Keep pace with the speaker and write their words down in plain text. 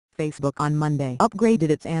Facebook on Monday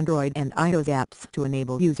upgraded its Android and iOS apps to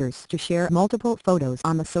enable users to share multiple photos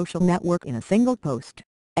on the social network in a single post,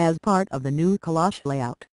 as part of the new collage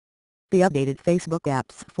layout. The updated Facebook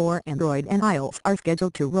apps for Android and iOS are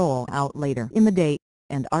scheduled to roll out later in the day,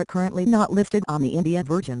 and are currently not listed on the India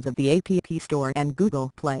versions of the App Store and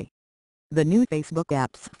Google Play. The new Facebook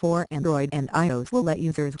apps for Android and iOS will let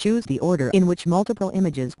users choose the order in which multiple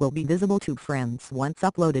images will be visible to friends once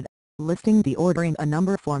uploaded, listing the order in a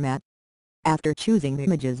number format. After choosing the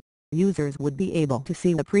images, users would be able to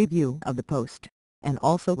see a preview of the post, and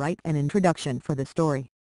also write an introduction for the story,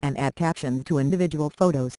 and add captions to individual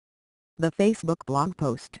photos. The Facebook blog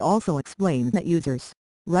post also explains that users,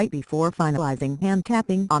 right before finalizing hand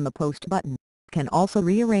tapping on the post button, can also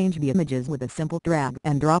rearrange the images with a simple drag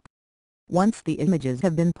and drop. Once the images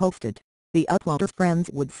have been posted, the uploader's friends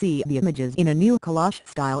would see the images in a new collage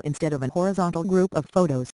style instead of a horizontal group of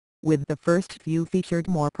photos, with the first few featured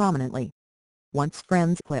more prominently. Once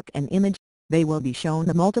friends click an image, they will be shown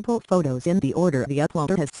the multiple photos in the order the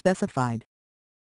uploader has specified.